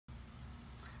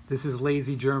This is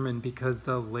lazy German because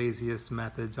the laziest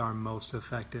methods are most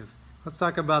effective. Let's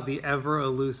talk about the ever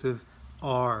elusive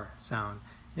R sound.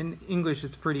 In English,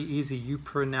 it's pretty easy. You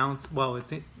pronounce, well,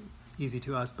 it's easy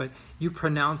to us, but you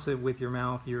pronounce it with your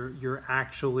mouth. You're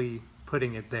actually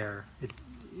putting it there.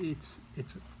 It's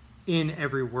in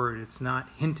every word. It's not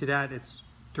hinted at. It's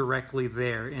directly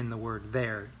there in the word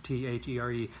there.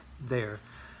 T-H-E-R-E, there.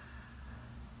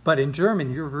 But in German,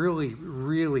 you're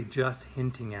really just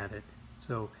hinting at it.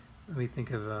 So let me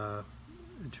think of a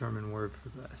German word for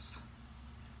this.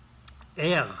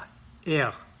 Er.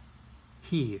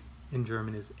 He in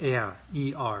German is er,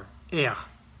 E-R, er.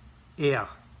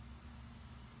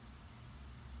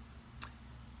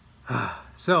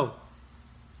 So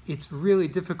it's really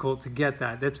difficult to get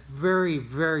that. That's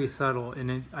very subtle,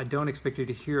 and I don't expect you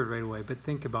to hear it right away, but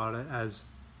think about it as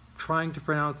trying to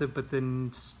pronounce it, but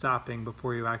then stopping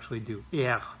before you actually do.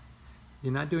 Er.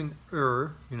 You're not doing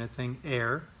you're not saying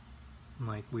air,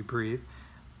 like we breathe.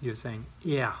 You're saying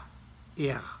er.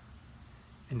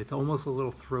 And it's almost a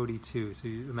little throaty too, so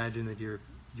you imagine that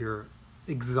you're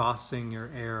exhausting your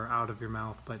air out of your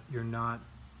mouth, but you're not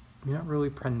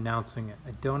really pronouncing it.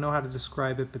 I don't know how to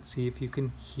describe it, but see if you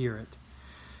can hear it.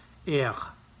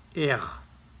 Er.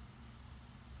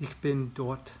 Ich bin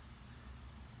dort.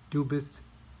 Du bist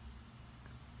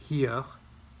hier.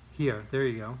 Here. There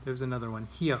you go. There's another one.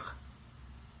 Hier.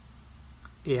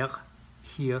 Er.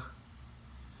 Hier.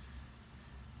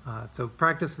 So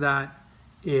practice that.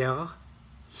 Er.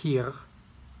 Hier.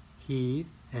 He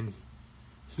and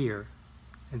here.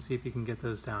 And see if you can get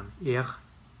those down. Er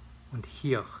und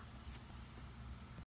hier.